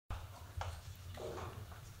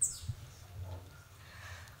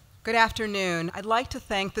Good afternoon. I'd like to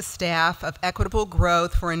thank the staff of Equitable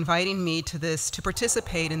Growth for inviting me to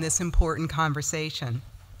participate in this important conversation.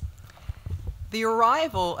 The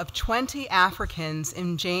arrival of 20 Africans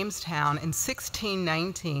in Jamestown in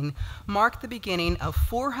 1619 marked the beginning of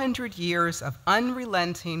 400 years of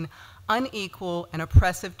unrelenting, unequal, and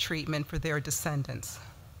oppressive treatment for their descendants.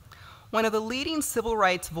 One of the leading civil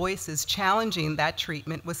rights voices challenging that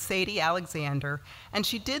treatment was Sadie Alexander, and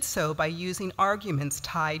she did so by using arguments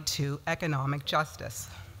tied to economic justice.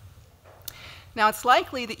 Now, it's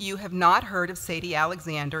likely that you have not heard of Sadie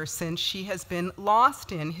Alexander since she has been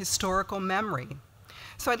lost in historical memory.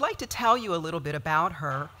 So I'd like to tell you a little bit about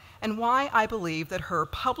her and why I believe that her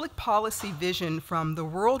public policy vision from the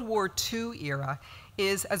World War II era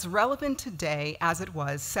is as relevant today as it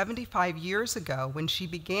was 75 years ago when she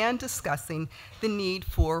began discussing the need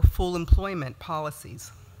for full employment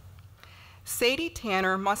policies. Sadie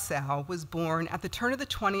Tanner Mossell was born at the turn of the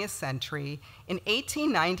 20th century in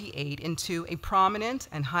 1898 into a prominent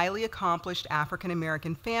and highly accomplished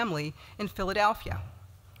African-American family in Philadelphia.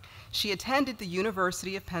 She attended the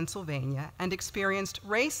University of Pennsylvania and experienced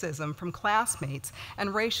racism from classmates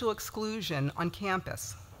and racial exclusion on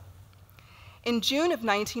campus. In June of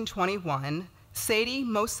 1921, Sadie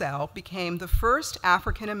Mossell became the first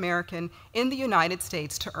African American in the United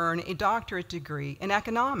States to earn a doctorate degree in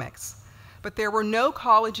economics, but there were no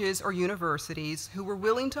colleges or universities who were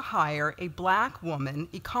willing to hire a Black woman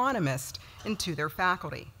economist into their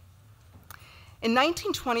faculty. In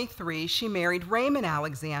 1923, she married Raymond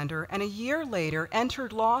Alexander, and a year later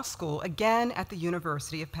entered law school again at the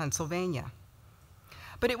University of Pennsylvania.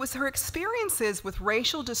 But it was her experiences with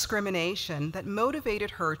racial discrimination that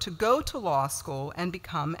motivated her to go to law school and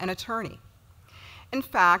become an attorney. In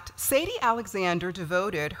fact, Sadie Alexander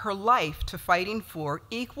devoted her life to fighting for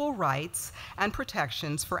equal rights and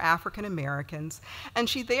protections for African Americans, and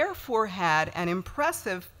she therefore had an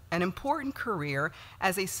impressive and important career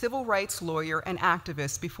as a civil rights lawyer and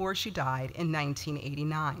activist before she died in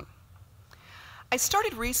 1989. I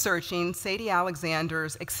started researching Sadie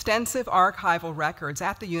Alexander's extensive archival records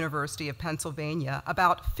at the University of Pennsylvania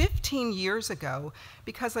about 15 years ago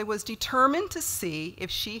because I was determined to see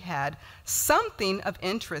if she had something of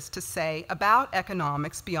interest to say about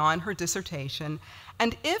economics beyond her dissertation,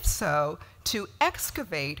 and if so, to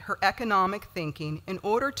excavate her economic thinking in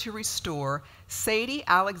order to restore Sadie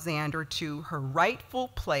Alexander to her rightful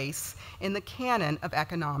place in the canon of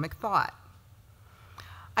economic thought.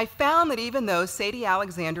 I found that even though Sadie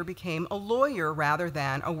Alexander became a lawyer rather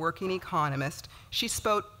than a working economist, she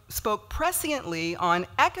spoke presciently on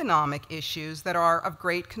economic issues that are of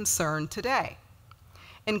great concern today,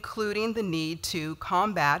 including the need to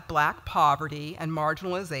combat Black poverty and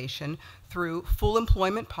marginalization through full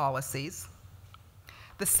employment policies,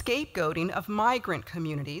 the scapegoating of migrant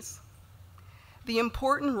communities, the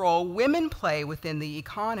important role women play within the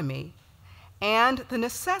economy, and the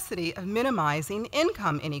necessity of minimizing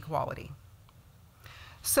income inequality.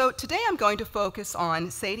 So today I'm going to focus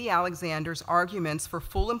on Sadie Alexander's arguments for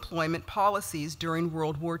full employment policies during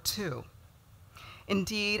World War II.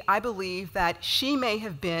 Indeed, I believe that she may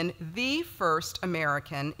have been the first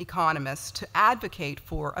American economist to advocate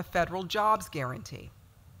for a federal jobs guarantee.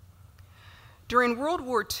 During World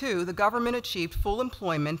War II, the government achieved full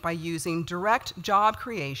employment by using direct job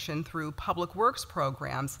creation through public works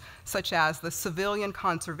programs, such as the Civilian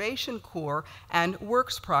Conservation Corps and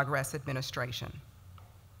Works Progress Administration.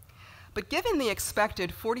 But given the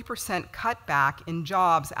expected 40% cutback in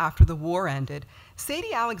jobs after the war ended,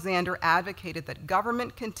 Sadie Alexander advocated that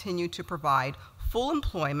government continue to provide full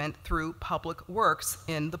employment through public works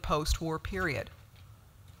in the post-war period.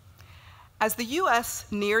 As the U.S.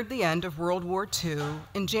 neared the end of World War II,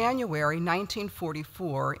 in January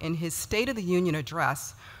 1944, in his State of the Union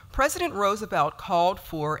address, President Roosevelt called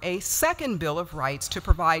for a second Bill of Rights to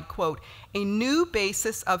provide, quote, a new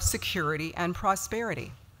basis of security and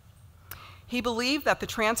prosperity. He believed that the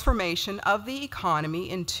transformation of the economy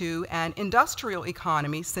into an industrial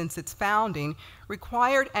economy since its founding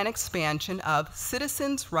required an expansion of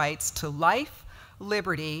citizens' rights to life,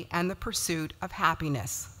 liberty, and the pursuit of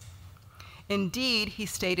happiness. Indeed, he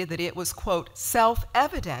stated that it was, quote,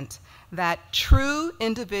 self-evident that true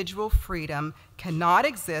individual freedom cannot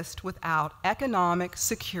exist without economic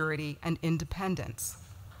security and independence.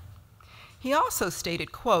 He also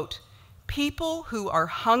stated, quote, people who are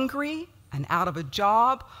hungry and out of a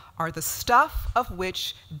job are the stuff of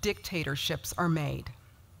which dictatorships are made.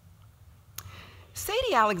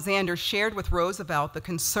 Sadie Alexander shared with Roosevelt the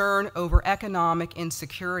concern over economic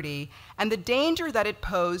insecurity and the danger that it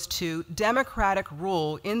posed to democratic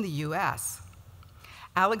rule in the U.S.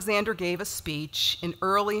 Alexander gave a speech in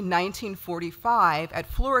early 1945 at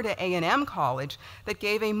Florida A&M College that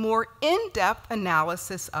gave a more in-depth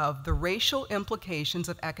analysis of the racial implications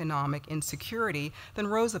of economic insecurity than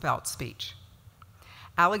Roosevelt's speech.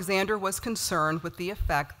 Alexander was concerned with the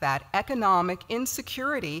effect that economic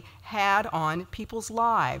insecurity had on people's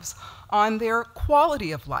lives, on their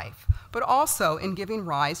quality of life, but also in giving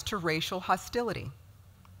rise to racial hostility.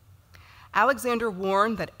 Alexander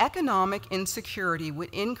warned that economic insecurity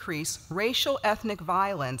would increase racial ethnic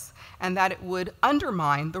violence and that it would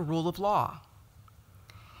undermine the rule of law.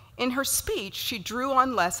 In her speech, she drew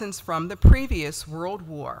on lessons from the previous World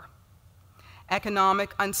War.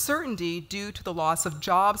 Economic uncertainty due to the loss of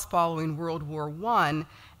jobs following World War I,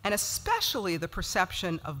 and especially the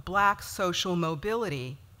perception of Black social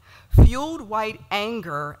mobility, fueled white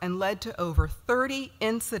anger and led to over 30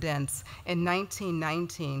 incidents in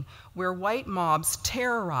 1919 where white mobs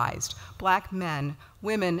terrorized Black men,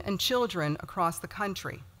 women, and children across the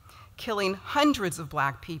country, killing hundreds of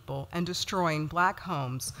Black people and destroying Black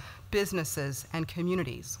homes, businesses, and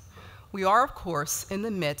communities. We are, of course, in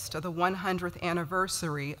the midst of the 100th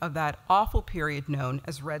anniversary of that awful period known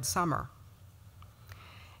as Red Summer.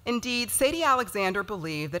 Indeed, Sadie Alexander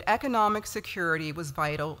believed that economic security was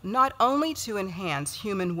vital not only to enhance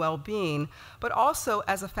human well-being, but also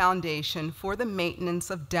as a foundation for the maintenance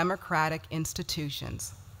of democratic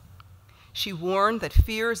institutions. She warned that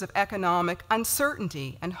fears of economic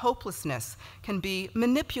uncertainty and hopelessness can be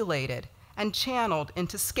manipulated and channeled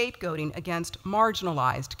into scapegoating against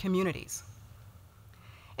marginalized communities.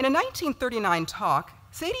 In a 1939 talk,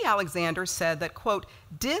 Sadie Alexander said that, quote,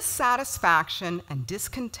 dissatisfaction and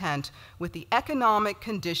discontent with the economic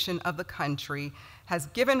condition of the country has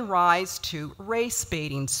given rise to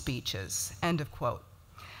race-baiting speeches, end of quote.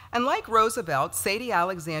 And like Roosevelt, Sadie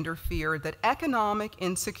Alexander feared that economic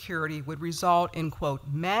insecurity would result in, quote,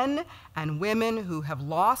 men and women who have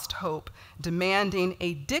lost hope demanding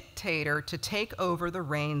a dictator to take over the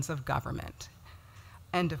reins of government,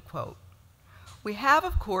 end of quote. We have,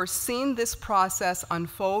 of course, seen this process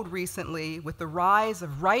unfold recently with the rise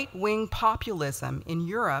of right-wing populism in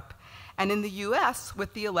Europe and in the US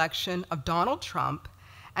with the election of Donald Trump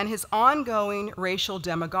and his ongoing racial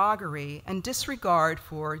demagoguery and disregard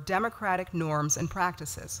for democratic norms and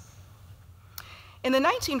practices. In the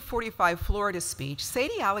 1945 Florida speech,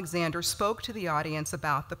 Sadie Alexander spoke to the audience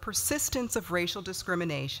about the persistence of racial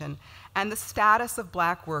discrimination and the status of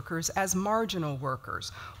Black workers as marginal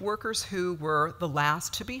workers, workers who were the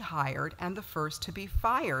last to be hired and the first to be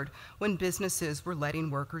fired when businesses were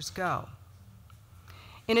letting workers go.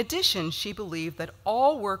 In addition, she believed that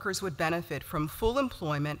all workers would benefit from full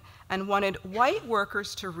employment and wanted white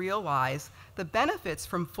workers to realize the benefits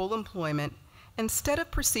from full employment instead of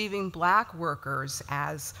perceiving Black workers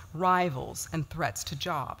as rivals and threats to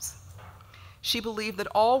jobs. She believed that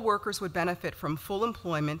all workers would benefit from full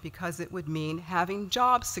employment because it would mean having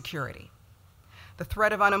job security. The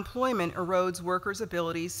threat of unemployment erodes workers'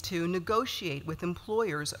 abilities to negotiate with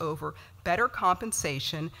employers over better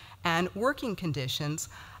compensation and working conditions,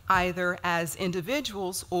 either as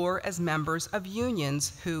individuals or as members of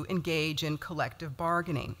unions who engage in collective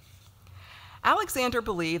bargaining. Alexander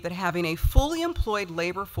believed that having a fully employed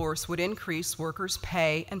labor force would increase workers'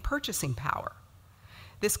 pay and purchasing power.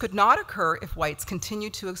 This could not occur if whites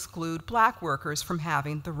continued to exclude Black workers from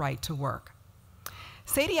having the right to work.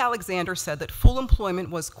 Sadie Alexander said that full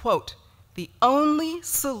employment was, quote, the only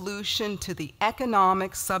solution to the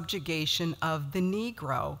economic subjugation of the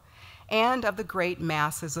Negro and of the great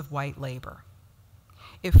masses of white labor.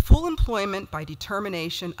 If full employment by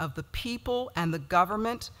determination of the people and the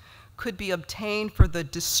government could be obtained for the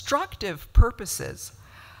destructive purposes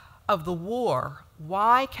of the war,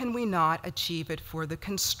 why can we not achieve it for the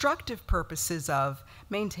constructive purposes of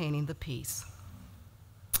maintaining the peace?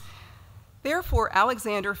 Therefore,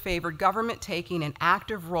 Alexander favored government taking an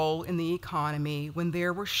active role in the economy when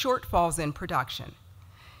there were shortfalls in production.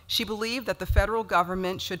 She believed that the federal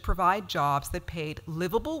government should provide jobs that paid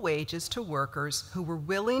livable wages to workers who were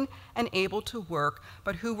willing and able to work,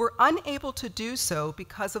 but who were unable to do so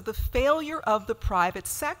because of the failure of the private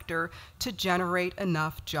sector to generate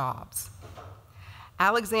enough jobs.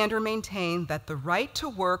 Alexander maintained that the right to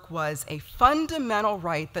work was a fundamental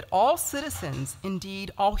right that all citizens,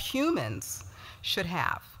 indeed all humans, should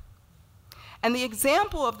have. And the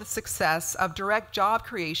example of the success of direct job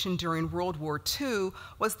creation during World War II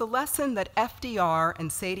was the lesson that FDR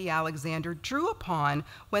and Sadie Alexander drew upon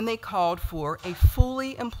when they called for a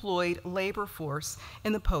fully employed labor force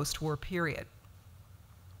in the post-war period.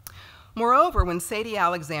 Moreover, when Sadie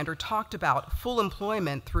Alexander talked about full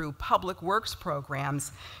employment through public works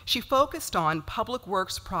programs, she focused on public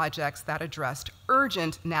works projects that addressed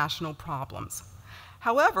urgent national problems.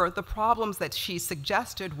 However, the problems that she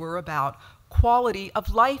suggested were about quality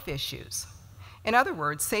of life issues. In other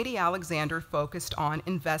words, Sadie Alexander focused on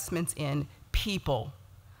investments in people,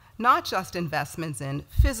 not just investments in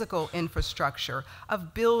physical infrastructure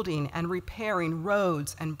of building and repairing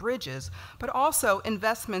roads and bridges, but also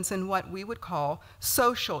investments in what we would call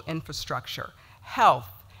social infrastructure, health,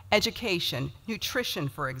 education, nutrition,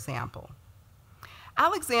 for example.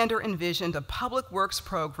 Alexander envisioned a public works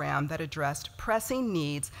program that addressed pressing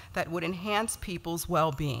needs that would enhance people's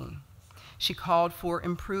well-being. She called for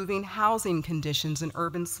improving housing conditions in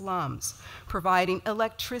urban slums, providing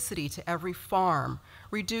electricity to every farm,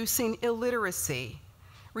 reducing illiteracy,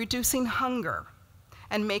 reducing hunger,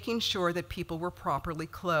 and making sure that people were properly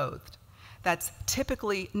clothed. That's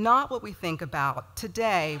typically not what we think about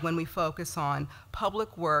today when we focus on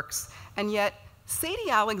public works, and yet Sadie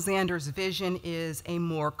Alexander's vision is a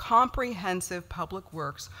more comprehensive public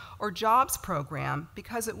works or jobs program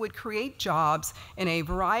because it would create jobs in a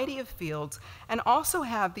variety of fields and also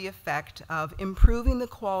have the effect of improving the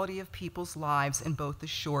quality of people's lives in both the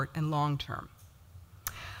short and long term.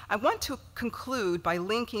 I want to conclude by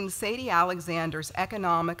linking Sadie Alexander's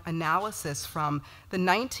economic analysis from the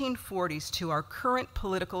 1940s to our current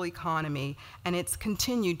political economy and its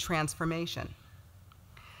continued transformation.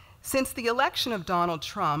 Since the election of Donald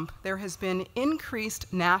Trump, there has been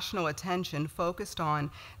increased national attention focused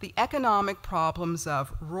on the economic problems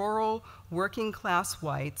of rural, working-class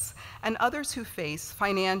whites and others who face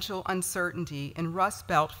financial uncertainty in Rust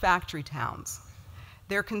Belt factory towns.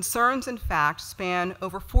 Their concerns, in fact, span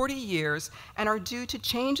over 40 years and are due to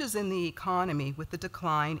changes in the economy with the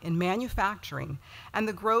decline in manufacturing and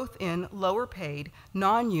the growth in lower-paid,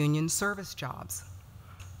 non-union service jobs.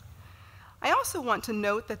 I also want to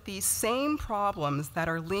note that these same problems that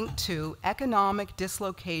are linked to economic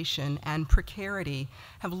dislocation and precarity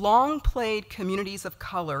have long plagued communities of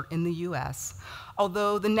color in the US,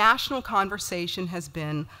 although the national conversation has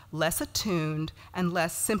been less attuned and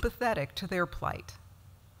less sympathetic to their plight.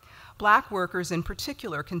 Black workers in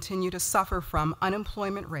particular continue to suffer from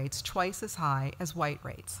unemployment rates twice as high as white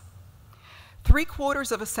rates.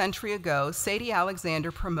 3/4 of a century ago, Sadie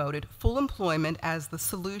Alexander promoted full employment as the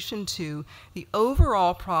solution to the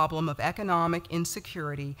overall problem of economic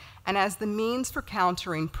insecurity and as the means for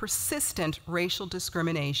countering persistent racial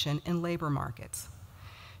discrimination in labor markets.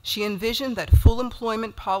 She envisioned that full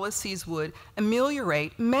employment policies would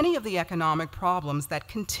ameliorate many of the economic problems that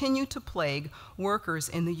continue to plague workers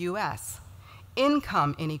in the US: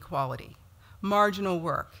 income inequality, marginal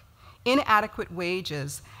work, inadequate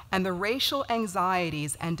wages, and the racial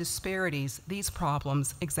anxieties and disparities these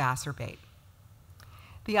problems exacerbate.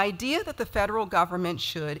 The idea that the federal government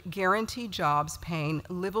should guarantee jobs paying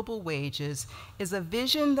livable wages is a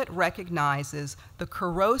vision that recognizes the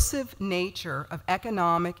corrosive nature of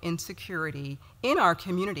economic insecurity in our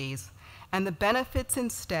communities and the benefits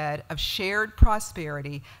instead of shared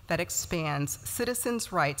prosperity that expands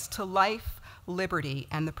citizens' rights to life, liberty,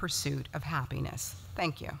 and the pursuit of happiness.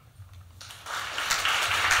 Thank you.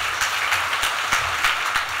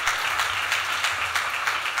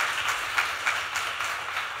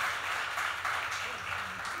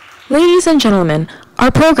 Ladies and gentlemen,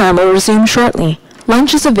 our program will resume shortly.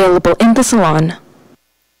 Lunch is available in the salon.